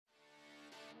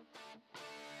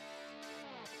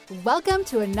Welcome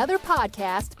to another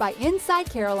podcast by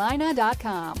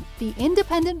InsideCarolina.com, the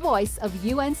independent voice of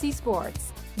UNC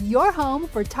Sports, your home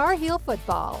for Tar Heel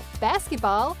football,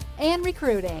 basketball, and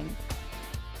recruiting.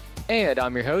 And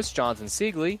I'm your host, Jonathan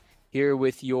Seiglie, here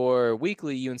with your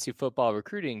weekly UNC football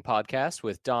recruiting podcast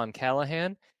with Don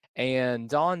Callahan. And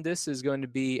Don, this is going to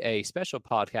be a special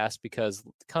podcast because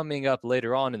coming up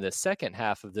later on in the second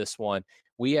half of this one,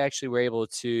 we actually were able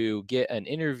to get an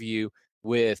interview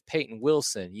with Payton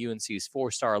Wilson, UNC's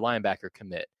four-star linebacker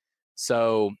commit.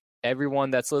 So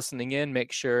everyone that's listening in,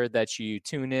 make sure that you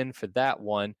tune in for that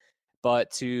one.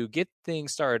 But to get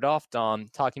things started off,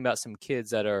 Don, talking about some kids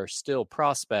that are still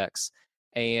prospects,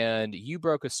 and you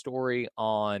broke a story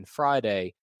on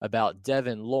Friday about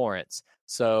Devon Lawrence.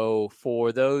 So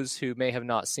for those who may have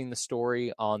not seen the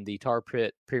story on the Tar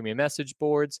Pit Premium Message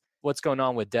boards, what's going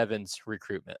on with Devon's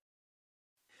recruitment?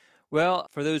 Well,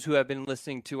 for those who have been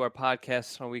listening to our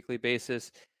podcasts on a weekly basis,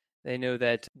 they know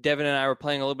that Devon and I were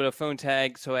playing a little bit of phone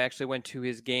tag, so I actually went to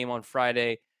his game on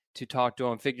Friday to talk to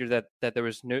him, figured that there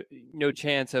was no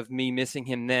chance of me missing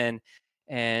him then,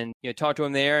 and talked to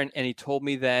him there, and he told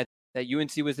me that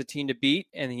UNC was the team to beat,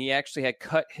 and he actually had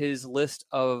cut his list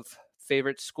of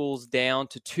favorite schools down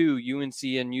to two, UNC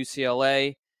and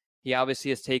UCLA. He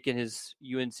obviously has taken his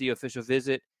UNC official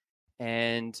visit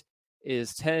and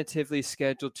is tentatively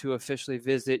scheduled to officially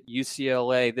visit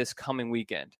UCLA this coming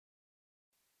weekend.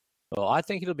 Well, I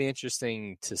think it'll be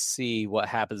interesting to see what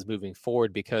happens moving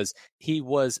forward because he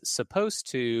was supposed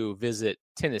to visit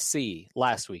Tennessee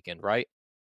last weekend, right?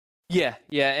 Yeah,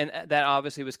 and that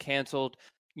obviously was canceled,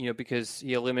 because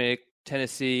he eliminated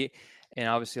Tennessee and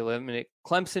obviously eliminated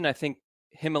Clemson. I think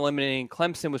him eliminating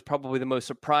Clemson was probably the most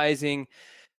surprising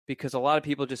because a lot of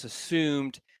people just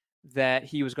assumed that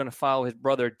he was going to follow his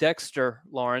brother Dexter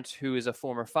Lawrence, who is a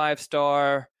former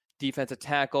five-star defensive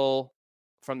tackle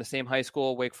from the same high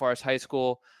school, Wake Forest High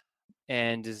School,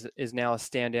 and is now a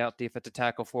standout defensive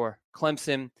tackle for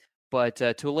Clemson. But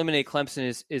to eliminate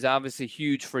Clemson is obviously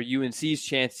huge for UNC's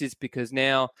chances because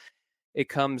now it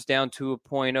comes down to a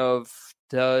point of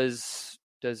does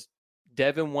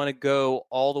Devon want to go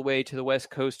all the way to the West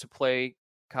Coast to play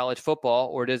college football,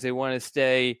 or does he want to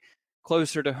stay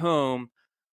closer to home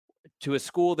to a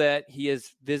school that he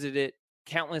has visited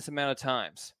countless amount of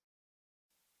times?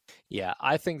 Yeah,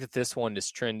 I think that this one is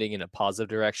trending in a positive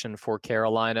direction for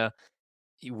Carolina.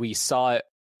 We saw it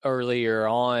earlier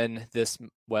on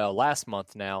last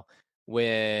month now,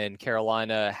 when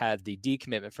Carolina had the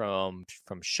decommitment from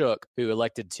Shook, who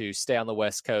elected to stay on the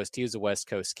West Coast. He was a West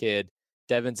Coast kid.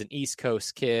 Devon's an East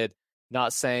Coast kid.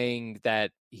 Not saying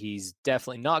that he's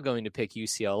definitely not going to pick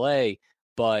UCLA,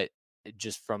 but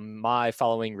just from my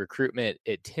following recruitment,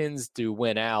 it tends to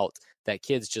win out that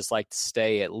kids just like to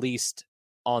stay at least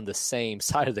on the same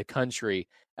side of the country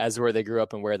as where they grew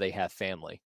up and where they have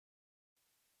family.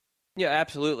 Yeah,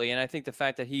 absolutely. And I think the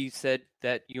fact that he said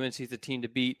that UNC is the team to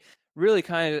beat really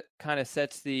kind of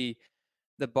sets the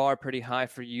bar pretty high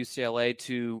for UCLA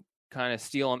to kind of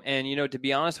steal him. And, to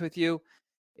be honest with you,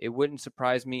 it wouldn't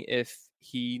surprise me if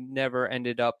he never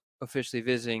ended up officially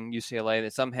visiting UCLA,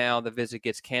 that somehow the visit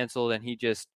gets canceled and he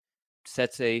just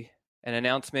sets an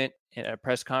announcement in a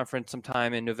press conference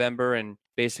sometime in November and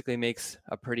basically makes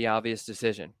a pretty obvious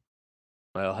decision.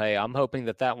 Well, hey, I'm hoping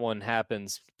that one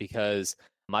happens because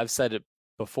I've said it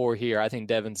before here. I think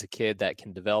Devon's a kid that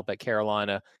can develop at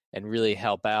Carolina and really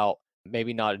help out,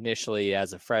 maybe not initially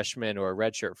as a freshman or a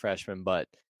redshirt freshman, but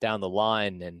down the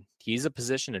line. And he's a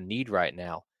position of need right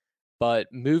now. But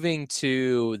moving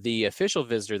to the official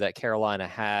visitor that Carolina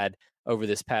had over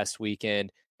this past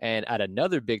weekend and at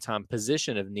another big-time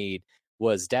position of need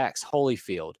was Dax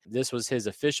Hollifield. This was his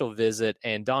official visit.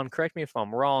 And Don, correct me if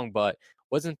I'm wrong, but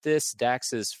wasn't this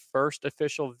Dax's first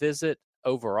official visit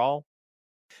overall?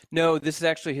 No, this is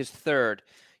actually his third.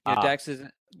 Dax is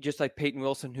just like Payton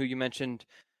Wilson, who you mentioned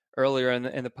earlier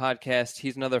in the podcast.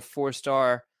 He's another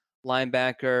four-star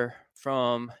linebacker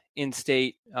from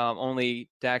in-state. Only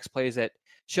Dax plays at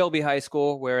Shelby High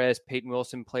School, whereas Payton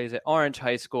Wilson plays at Orange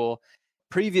High School.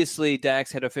 Previously,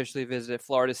 Dax had officially visited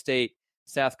Florida State,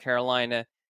 South Carolina,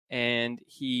 and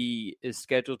he is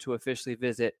scheduled to officially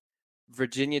visit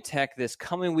Virginia Tech this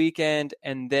coming weekend,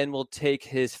 and then will take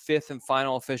his fifth and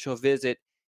final official visit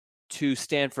to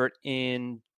Stanford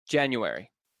in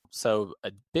January. So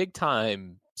a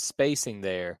big-time spacing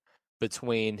there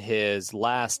between his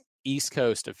last East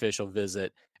Coast official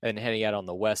visit and heading out on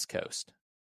the West Coast.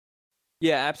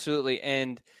 Yeah, absolutely.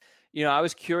 And, I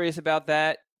was curious about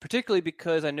that, particularly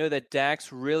because I know that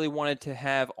Dax really wanted to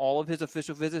have all of his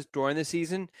official visits during the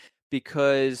season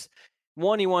because,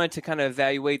 one, he wanted to kind of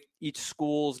evaluate each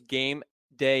school's game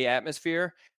day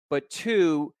atmosphere, but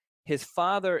 2, his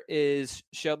father is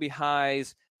Shelby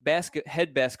High's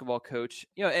head basketball coach.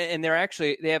 And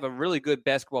they have a really good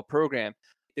basketball program.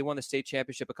 They won the state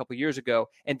championship a couple years ago,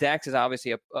 and Dax is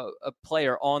obviously a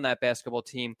player on that basketball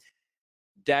team.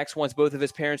 Dax wants both of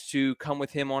his parents to come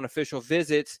with him on official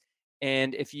visits,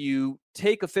 and if you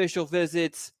take official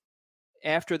visits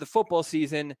after the football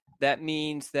season, that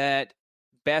means that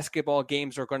basketball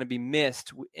games are going to be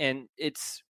missed. And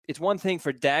it's one thing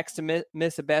for Dax to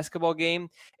miss a basketball game.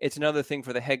 It's another thing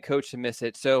for the head coach to miss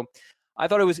it. So I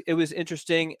thought it was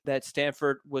interesting that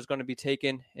Stanford was going to be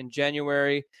taken in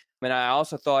January. And I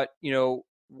also thought,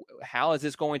 how is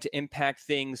this going to impact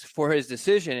things for his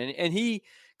decision? And he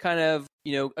kind of,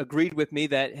 agreed with me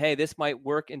that, hey, this might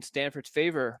work in Stanford's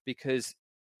favor, because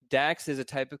Dax is a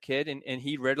type of kid, and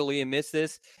he readily admits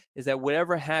this, is that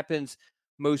whatever happens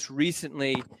most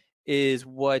recently is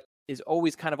what is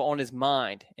always kind of on his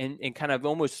mind, and kind of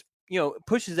almost,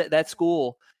 pushes that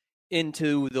school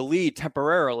into the lead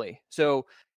temporarily. So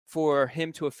for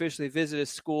him to officially visit a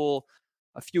school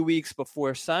a few weeks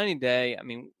before signing day, I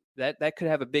mean, that could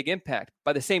have a big impact.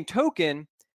 By the same token,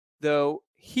 though,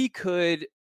 he could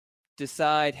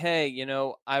decide, hey,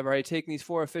 I've already taken these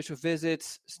 4 official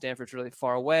visits. Stanford's really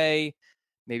far away.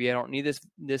 Maybe I don't need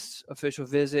this official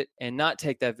visit, and not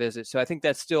take that visit. So I think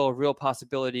that's still a real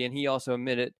possibility. And he also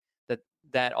admitted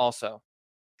that also.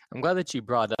 I'm glad that you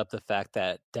brought up the fact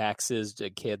that Dax is a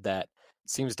kid that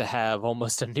seems to have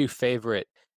almost a new favorite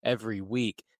every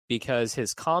week, because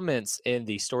his comments in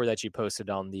the story that you posted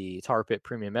on the Tar Pit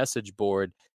Premium Message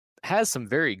board has some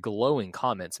very glowing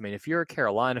comments. I mean, if you're a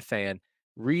Carolina fan,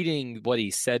 reading what he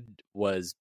said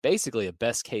was basically a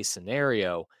best case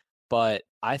scenario, but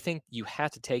I think you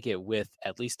have to take it with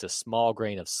at least a small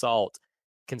grain of salt,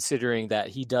 considering that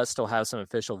he does still have some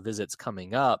official visits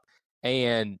coming up,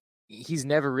 and he's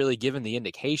never really given the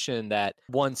indication that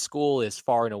one school is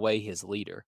far and away his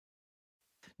leader.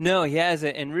 No, he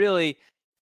hasn't. And really,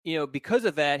 because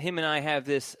of that, him and I have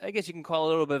this, I guess you can call it a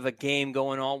little bit of a game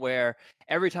going on, where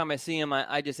every time I see him,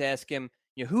 I just ask him,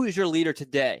 who is your leader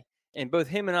today? And both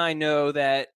him and I know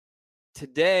that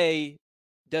today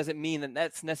doesn't mean that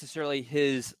that's necessarily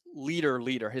his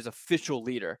leader, his official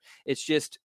leader. It's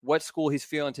just what school he's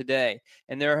feeling today.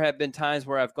 And there have been times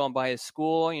where I've gone by his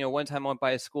school. One time I went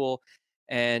by his school,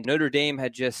 and Notre Dame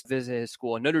had just visited his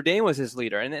school, and Notre Dame was his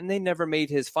leader, and they never made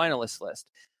his finalist list.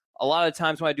 A lot of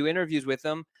times when I do interviews with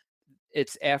him,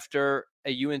 it's after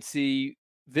a UNC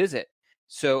visit.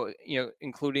 So,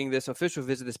 including this official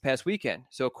visit this past weekend.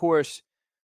 So, of course,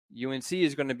 UNC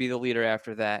is going to be the leader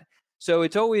after that. So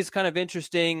it's always kind of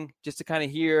interesting just to kind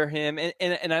of hear him.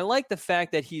 And I like the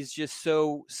fact that he's just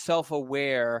so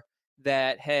self-aware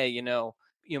that, hey,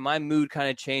 my mood kind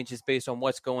of changes based on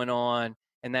what's going on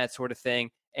and that sort of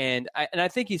thing. And I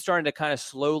think he's starting to kind of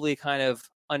slowly kind of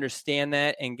understand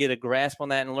that and get a grasp on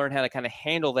that and learn how to kind of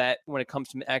handle that when it comes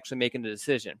to actually making the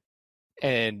decision.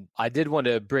 And I did want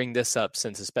to bring this up,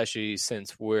 especially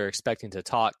since we're expecting to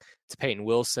talk to Payton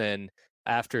Wilson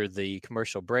after the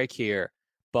commercial break here.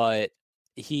 But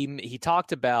he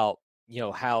talked about,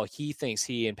 how he thinks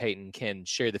he and Payton can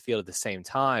share the field at the same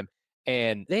time.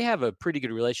 And they have a pretty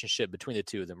good relationship between the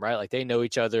two of them, right? Like, they know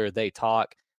each other, they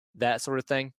talk, that sort of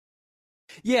thing.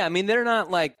 Yeah, I mean, they're not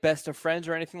like best of friends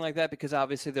or anything like that, because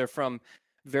obviously they're from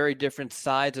very different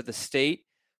sides of the state.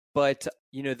 But,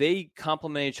 they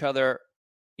complement each other,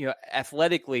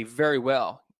 athletically very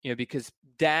well, because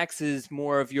Dax is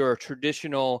more of your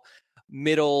traditional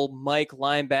middle Mike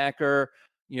linebacker,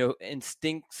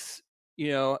 instincts,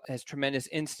 has tremendous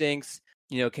instincts,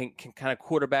 can kind of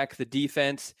quarterback the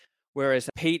defense. Whereas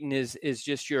Payton is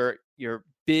just your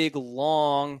big,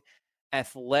 long,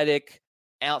 athletic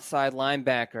outside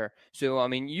linebacker. So, I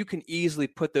mean, you can easily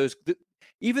put those,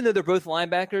 even though they're both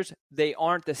linebackers, they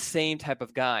aren't the same type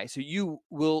of guy. So you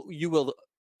will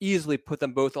easily put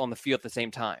them both on the field at the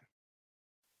same time.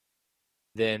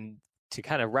 Then to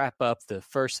kind of wrap up the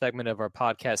first segment of our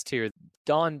podcast here,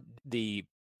 Don, the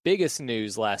biggest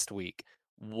news last week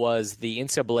was the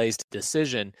NCAA's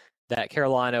decision that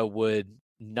Carolina would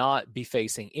not be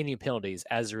facing any penalties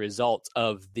as a result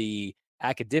of the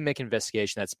academic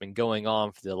investigation that's been going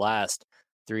on for the last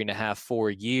 3.5, 4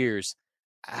 years.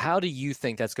 How do you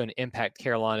think that's going to impact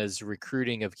Carolina's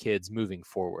recruiting of kids moving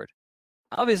forward?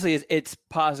 Obviously, it's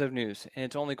positive news, and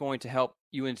it's only going to help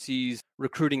UNC's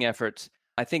recruiting efforts.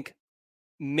 I think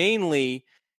mainly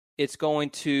it's going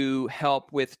to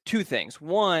help with 2 things.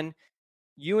 One,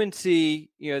 UNC,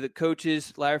 the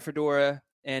coaches, Larry Fedora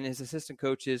and his assistant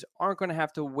coaches, aren't going to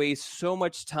have to waste so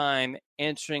much time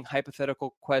answering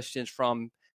hypothetical questions from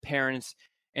parents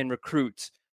and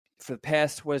recruits. For the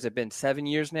past, 7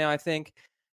 years now, I think,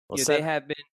 Well, they have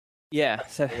been, yeah,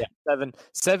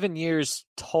 seven years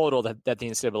total that the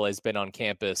NCAA has been on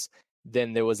campus.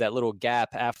 Then there was that little gap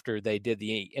after they did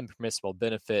the impermissible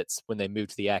benefits when they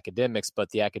moved to the academics, but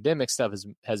the academic stuff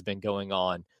has been going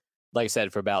on, like I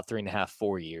said, for about 3.5,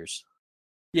 4 years.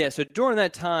 Yeah, so during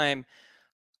that time,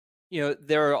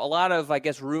 there are a lot of, I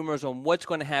guess, rumors on what's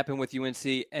going to happen with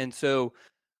UNC. And so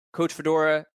Coach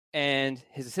Fedora and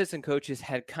his assistant coaches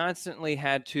had constantly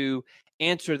had to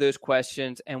answer those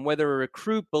questions, and whether a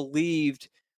recruit believed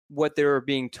what they were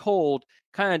being told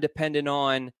kind of depended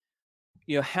on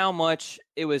how much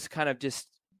it was kind of just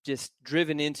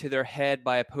driven into their head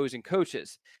by opposing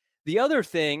coaches. The other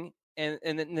thing, and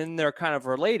then they're kind of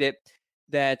related,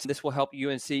 that this will help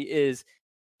UNC is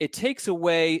it takes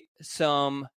away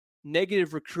some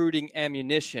negative recruiting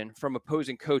ammunition from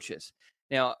opposing coaches.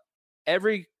 Now,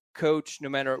 every coach, no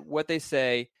matter what they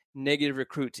say, negative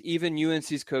recruits. Even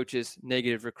UNC's coaches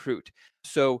negative recruit.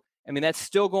 So, I mean, that's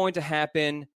still going to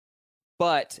happen.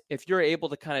 But if you're able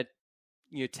to kind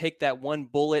of take that one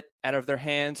bullet out of their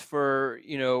hands for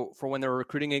when they're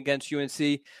recruiting against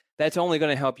UNC, that's only going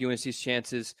to help UNC's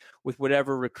chances with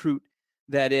whatever recruit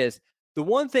that is. The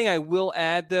one thing I will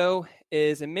add, though,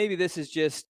 is, and maybe this is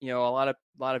just, a lot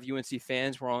of UNC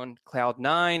fans were on cloud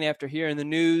nine after hearing the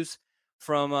news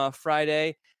from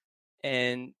Friday.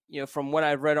 And, from what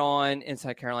I've read on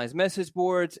Inside Carolina's message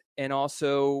boards and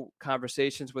also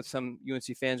conversations with some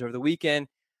UNC fans over the weekend,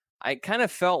 I kind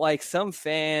of felt like some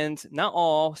fans, not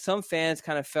all, some fans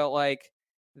kind of felt like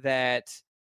that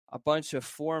a bunch of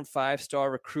 4- and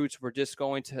 5-star recruits were just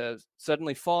going to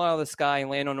suddenly fall out of the sky and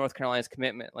land on North Carolina's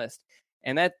commitment list.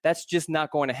 And that's just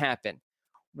not going to happen.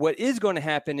 What is going to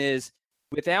happen is,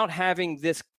 without having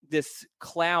this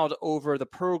cloud over the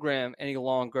program any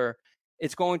longer,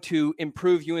 it's going to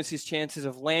improve UNC's chances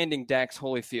of landing Dax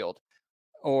Hollifield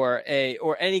or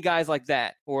any guys like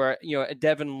that, or a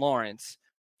Devon Lawrence.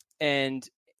 And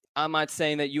I'm not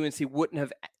saying that UNC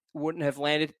wouldn't have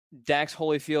landed Dax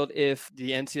Hollifield if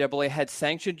the NCAA had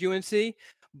sanctioned UNC,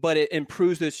 but it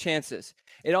improves those chances.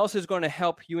 It also is going to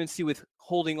help UNC with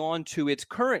holding on to its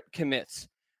current commits.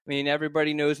 I mean,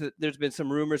 everybody knows that there's been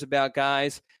some rumors about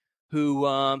guys who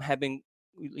have been,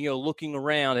 looking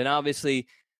around, and obviously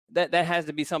that has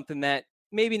to be something that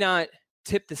maybe not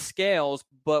tipped the scales,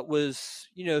 but was,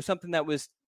 something that was,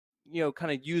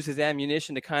 kind of used as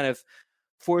ammunition to kind of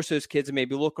force those kids to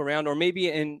maybe look around, or maybe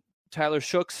in Tyler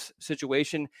Shook's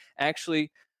situation,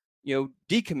 actually,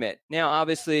 decommit. Now,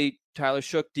 obviously, Tyler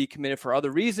Shook decommitted for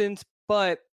other reasons,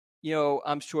 but,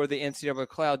 I'm sure the NCAA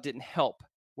cloud didn't help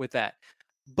with that.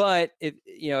 But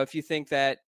if you think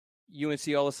that UNC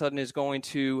all of a sudden is going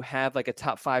to have like a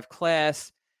top 5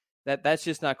 class, that's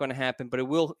just not going to happen. But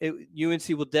UNC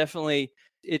will definitely,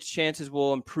 its chances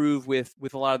will improve with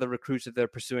a lot of the recruits that they're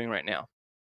pursuing right now.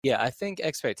 Yeah, I think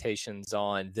expectations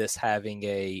on this having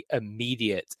a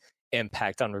immediate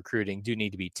impact on recruiting do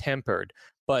need to be tempered.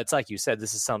 But it's like you said,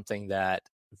 this is something that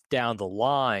down the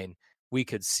line we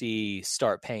could see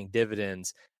start paying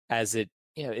dividends, as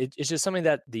it's just something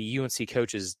that the UNC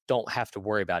coaches don't have to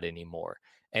worry about anymore.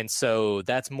 And so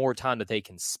that's more time that they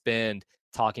can spend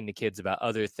talking to kids about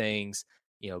other things,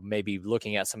 maybe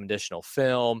looking at some additional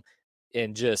film,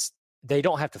 and just they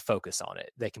don't have to focus on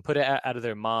it. They can put it out of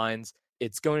their minds.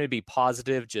 It's going to be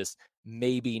positive, just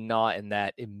maybe not in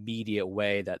that immediate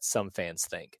way that some fans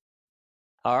think.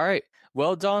 All right.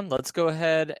 Well, Don, let's go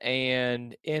ahead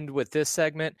and end with this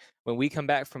segment. When we come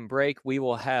back from break, we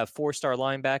will have 4-star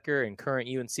linebacker and current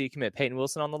UNC commit Payton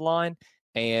Wilson on the line,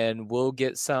 and we'll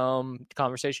get some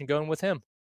conversation going with him.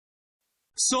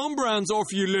 Some brands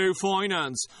offer you low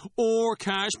finance, or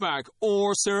cashback,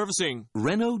 or servicing.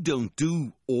 Renault don't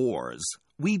do ors.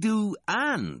 We do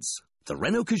ands. The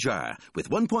Renault Kadjar with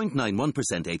 1.91%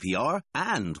 APR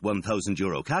and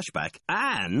 €1,000 cashback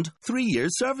and 3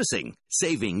 years servicing,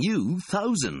 saving you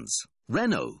thousands.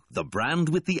 Renault, the brand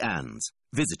with the ands.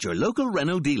 Visit your local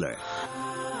Renault dealer.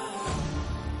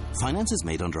 Finance is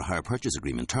made under a hire purchase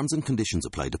agreement. Terms and conditions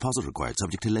apply. Deposit required.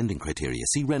 Subject to lending criteria.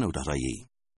 See Renault.ie.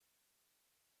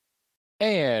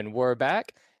 And we're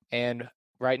back. And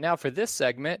right now for this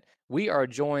segment, we are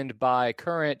joined by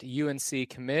current UNC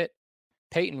commit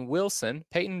Payton Wilson.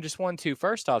 Payton, just wanted to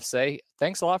first off say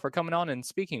thanks a lot for coming on and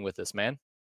speaking with us, man.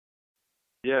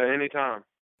 Yeah, anytime.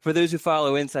 For those who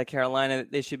follow Inside Carolina,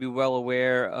 they should be well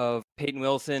aware of Payton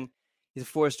Wilson. He's a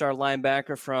 4-star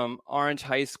linebacker from Orange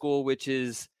High School, which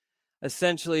is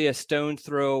essentially a stone's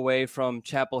throw away from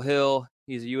Chapel Hill.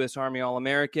 He's a U.S. Army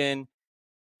All-American.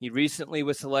 He recently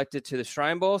was selected to the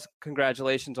Shrine Bowl.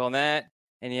 Congratulations on that.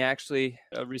 And he actually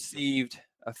received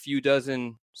a few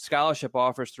dozen scholarship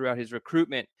offers throughout his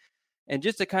recruitment. And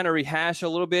just to kind of rehash a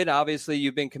little bit, obviously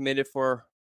you've been committed for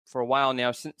a while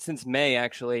now, since May,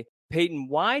 actually. Payton,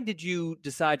 why did you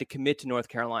decide to commit to North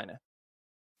Carolina?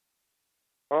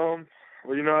 Well,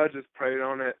 I just prayed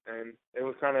on it, and it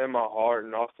was kind of in my heart.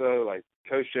 And also, like,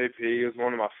 Coach JP is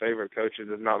one of my favorite coaches,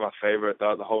 if not my favorite,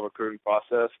 throughout the whole recruiting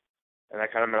process. And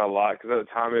that kind of meant a lot because at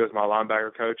the time he was my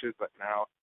linebacker coaches, but now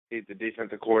he's the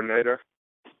defensive coordinator.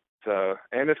 So,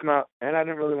 and I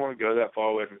didn't really want to go that far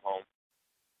away from home.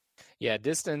 Yeah,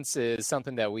 distance is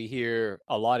something that we hear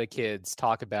a lot of kids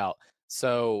talk about.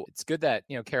 So it's good that,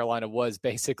 Carolina was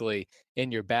basically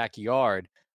in your backyard.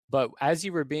 But as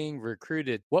you were being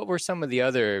recruited, what were some of the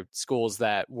other schools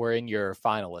that were in your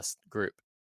finalist group?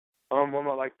 Well,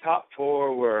 my top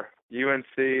four were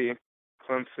UNC,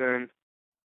 Clemson,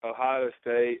 Ohio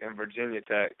State, and Virginia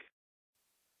Tech.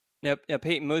 Now,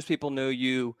 Payton, most people know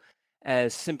you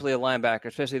as simply a linebacker,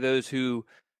 especially those who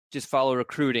just follow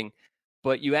recruiting.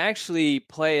 But you actually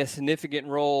play a significant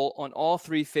role on all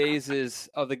three phases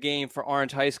of the game for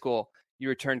Orange High School. You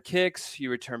return kicks,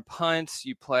 you return punts,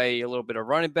 you play a little bit of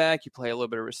running back, you play a little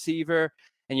bit of receiver,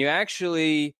 and you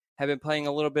actually have been playing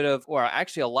a little bit of, or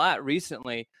actually a lot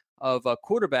recently, of a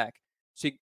quarterback. So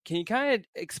can you kind of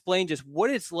explain just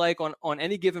what it's like on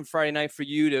any given Friday night for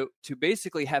you to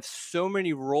basically have so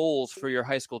many roles for your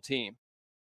high school team?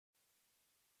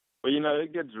 Well,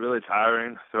 it gets really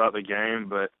tiring throughout the game,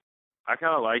 but I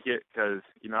kind of like it because,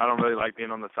 I don't really like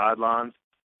being on the sidelines.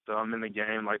 So I'm in the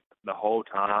game like the whole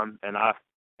time, and I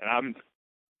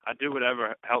do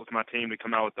whatever helps my team to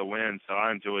come out with the win. So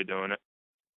I enjoy doing it.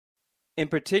 In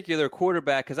particular,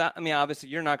 quarterback, because obviously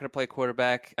you're not going to play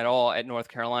quarterback at all at North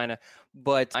Carolina,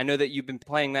 but I know that you've been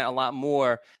playing that a lot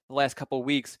more the last couple of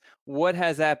weeks. What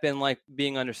has that been like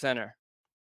being under center?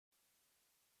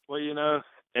 Well,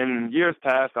 in years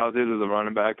past, I was either the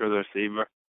running back or the receiver.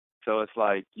 So it's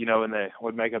like, when they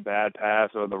would make a bad pass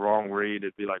or the wrong read,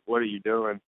 it'd be like, what are you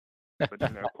doing? But,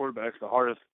 quarterback's the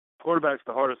hardest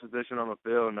position on the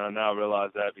field, and I now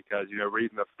realize that because,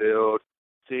 reading the field,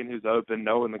 seeing who's open,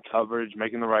 knowing the coverage,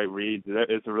 making the right reads,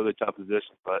 it's a really tough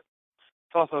position, but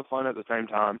it's also fun at the same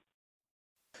time.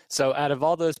 So out of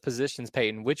all those positions,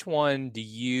 Payton, which one do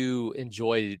you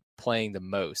enjoy playing the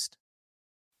most?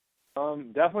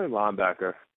 Definitely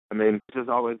linebacker. It's just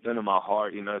always been in my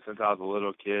heart, since I was a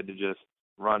little kid to just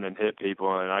run and hit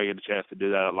people, and I get a chance to do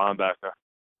that at linebacker.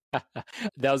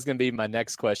 That was going to be my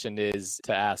next question, is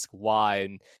to ask why.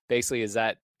 And basically, is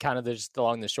that kind of just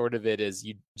along the short of it, is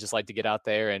you just like to get out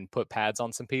there and put pads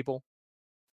on some people?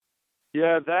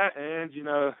 Yeah, that and,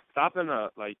 stopping a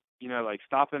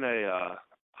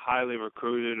highly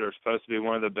recruited or supposed to be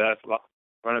one of the best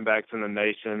running backs in the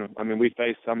nation. We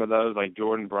faced some of those like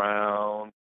Jordan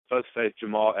Brown, supposed to face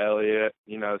Jamal Elliott.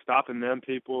 Stopping them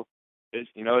people, it's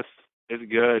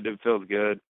good. It feels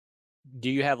good.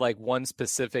 Do you have like one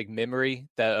specific memory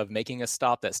of making a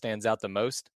stop that stands out the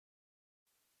most?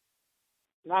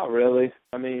 Not really.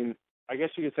 I guess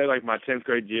you could say like my 10th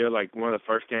grade year, like one of the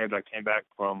first games I came back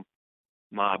from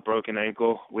my broken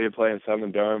ankle. We were playing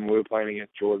Southern Durham. We were playing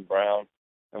against Jordan Brown,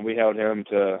 and we held him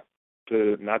to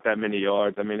not that many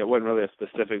yards. It wasn't really a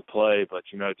specific play, but,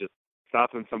 just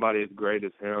stopping somebody as great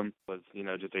as him was,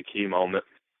 just a key moment.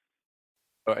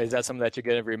 Or is that something that you're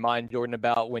going to remind Jordan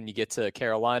about when you get to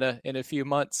Carolina in a few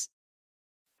months?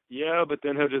 Yeah, but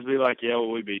then he'll just be like, yeah, well,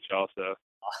 we beat y'all,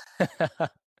 so.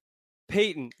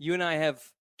 Payton, you and I have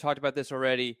talked about this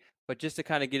already, but just to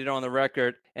kind of get it on the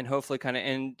record and hopefully kind of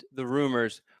end the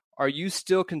rumors, are you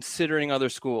still considering other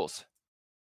schools?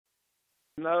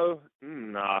 No,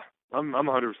 nah. I'm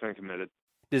 100% committed.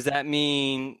 Does that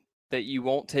mean that you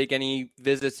won't take any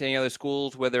visits to any other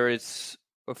schools, whether it's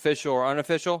official or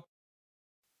unofficial?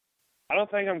 I don't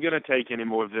think I'm gonna take any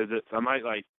more visits. I might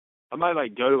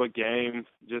go to a game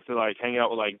just to like hang out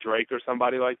with like Drake or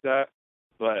somebody like that.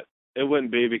 But it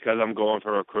wouldn't be because I'm going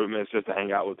for recruitment. It's just to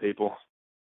hang out with people.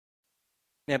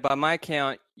 Now, by my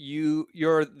count,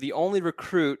 you're the only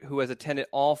recruit who has attended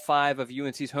all 5 of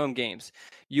UNC's home games.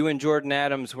 You and Jordan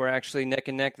Adams were actually neck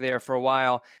and neck there for a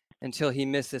while until he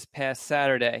missed this past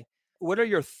Saturday. What are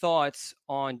your thoughts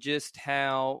on just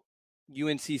how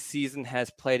UNC's season has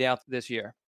played out this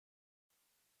year?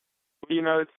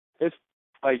 It's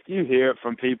like you hear it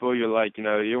from people. You're like,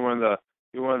 you're one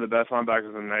of the best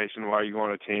linebackers in the nation. Why are you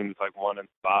going to a team that's like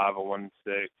 1-5 or 1-6?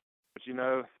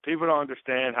 But people don't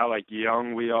understand how like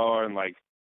young we are and like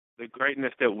the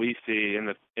greatness that we see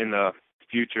in the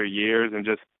future years. And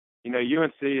just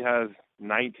UNC has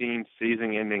 19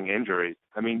 season-ending injuries.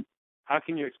 How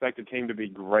can you expect a team to be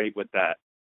great with that?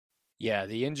 Yeah,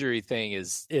 the injury thing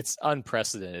it's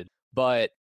unprecedented. But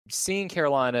Seeing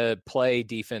Carolina play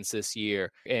defense this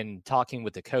year and talking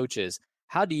with the coaches,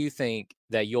 how do you think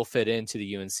that you'll fit into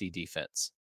the UNC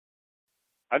defense?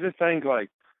 I just think, like,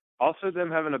 also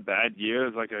them having a bad year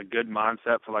is, like, a good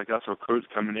mindset for, like, us recruits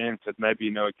coming in, because maybe,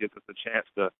 it gives us a chance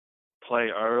to play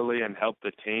early and help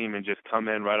the team and just come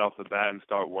in right off the bat and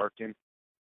start working.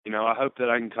 I hope that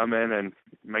I can come in and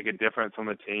make a difference on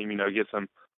the team, get some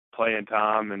playing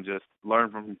time and just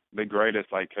learn from the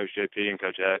greatest, like Coach JP and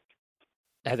Coach Eck.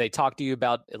 Have they talked to you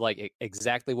about, like,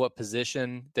 exactly what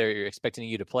position they're expecting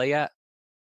you to play at?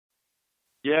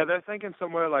 Yeah, they're thinking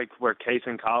somewhere like where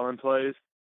Callahan Collin plays.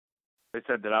 They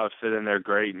said that I would fit in there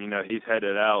great, and, he's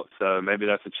headed out, so maybe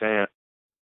that's a chance.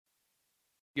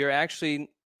 You're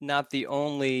actually not the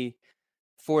only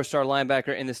four-star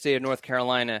linebacker in the state of North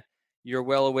Carolina. You're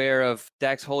well aware of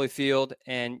Dax Hollifield,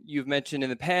 and you've mentioned in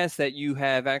the past that you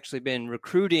have actually been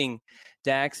recruiting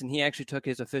Dax, and he actually took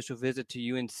his official visit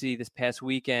to UNC this past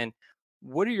weekend.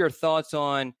 What are your thoughts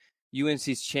on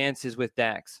UNC's chances with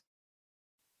Dax?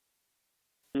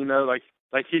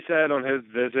 Like he said on his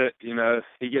visit,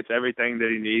 he gets everything that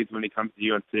he needs when he comes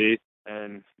to UNC.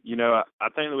 And, I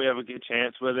think that we have a good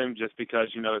chance with him just because,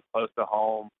 it's close to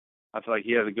home. I feel like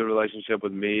he has a good relationship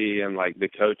with me and, like, the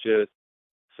coaches.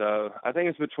 So I think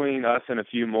it's between us and a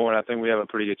few more, and I think we have a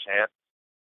pretty good chance.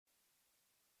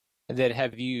 And then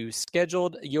have you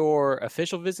scheduled your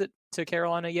official visit to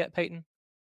Carolina yet, Payton?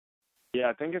 Yeah,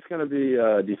 I think it's going to be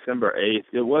December 8th.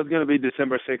 It was going to be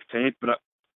December 16th, but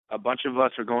a bunch of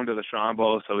us are going to the Shrine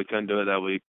Bowl, so we couldn't do it that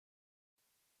week.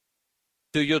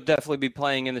 So you'll definitely be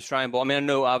playing in the Shrine Bowl. I mean, I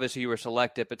know obviously you were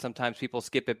selected, but sometimes people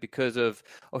skip it because of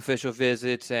official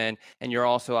visits, and you're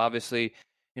also obviously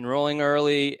enrolling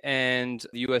early and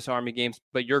the U.S. Army games,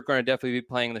 but you're going to definitely be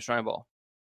playing in the Shrine Bowl.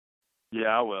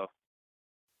 Yeah, I will.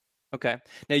 Okay.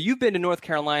 Now, you've been to North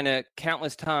Carolina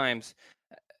countless times.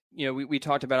 We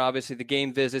talked about obviously the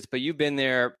game visits, but you've been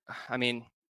there, I mean,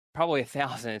 probably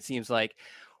 1,000, it seems like.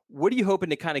 What are you hoping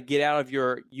to kind of get out of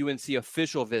your UNC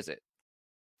official visit?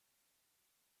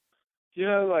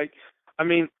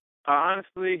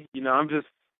 Honestly, I'm just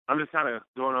kind of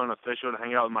going on official to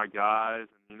hang out with my guys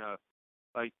and,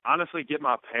 honestly get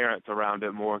my parents around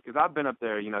it more, because I've been up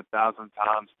there, 1,000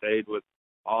 times, stayed with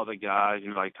all the guys,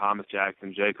 like Thomas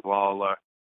Jackson, Jacob Lawler.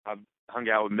 I've hung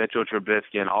out with Mitchell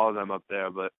Trubisky and all of them up there,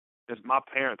 but just my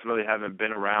parents really haven't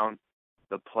been around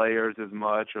the players as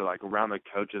much or, like, around the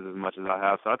coaches as much as I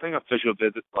have. So I think official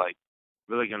visits, like,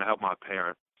 really going to help my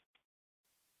parents.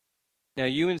 Now,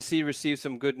 UNC received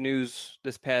some good news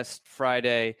this past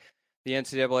Friday. The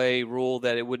NCAA ruled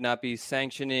that it would not be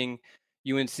sanctioning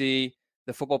UNC,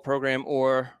 the football program,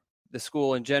 or the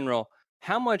school in general.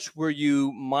 How much were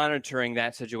you monitoring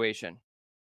that situation?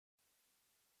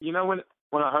 When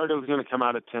I heard it was going to come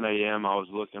out at 10 a.m., I was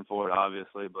looking for it,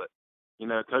 obviously. But,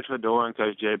 Coach Fedora and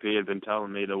Coach JP had been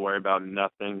telling me to worry about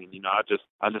nothing. And, I just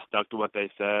stuck to what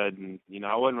they said. And,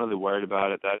 I wasn't really worried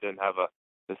about it. I didn't have a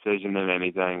decision in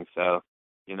anything. So,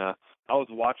 I was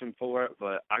watching for it,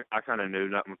 but I kind of knew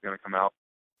nothing was going to come out.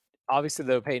 Obviously,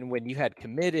 though, Payton, when you had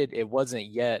committed, it wasn't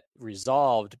yet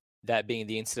resolved, that being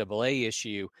the NCAA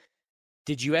issue.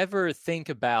 Did you ever think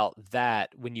about that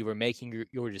when you were making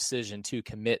your decision to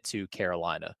commit to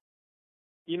Carolina?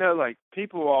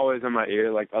 People were always in my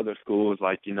ear, like other schools,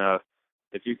 like,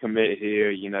 if you commit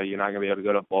here, you're not going to be able to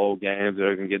go to bowl games or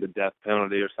you're going to get the death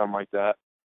penalty or something like that.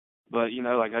 But,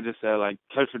 like I just said, like,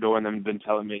 Coach Fedora and them have been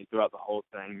telling me throughout the whole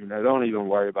thing, don't even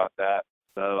worry about that.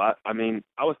 So, I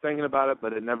was thinking about it,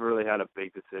 but it never really had a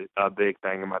big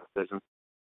thing in my decision.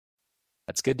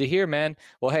 That's good to hear, man.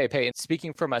 Well, hey, Payton,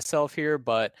 speaking for myself here,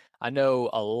 but I know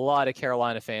a lot of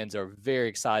Carolina fans are very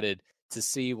excited to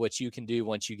see what you can do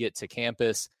once you get to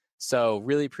campus. So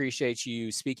really appreciate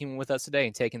you speaking with us today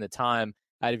and taking the time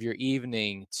out of your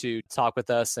evening to talk with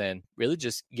us and really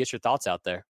just get your thoughts out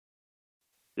there.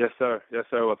 Yes, sir. Yes,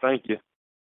 sir. Well, thank you.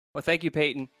 Well, thank you,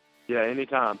 Payton. Yeah,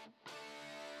 anytime.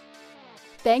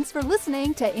 Thanks for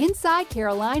listening to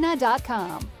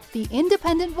InsideCarolina.com, the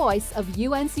independent voice of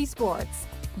UNC Sports,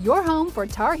 your home for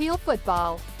Tar Heel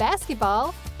football,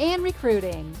 basketball, and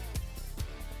recruiting.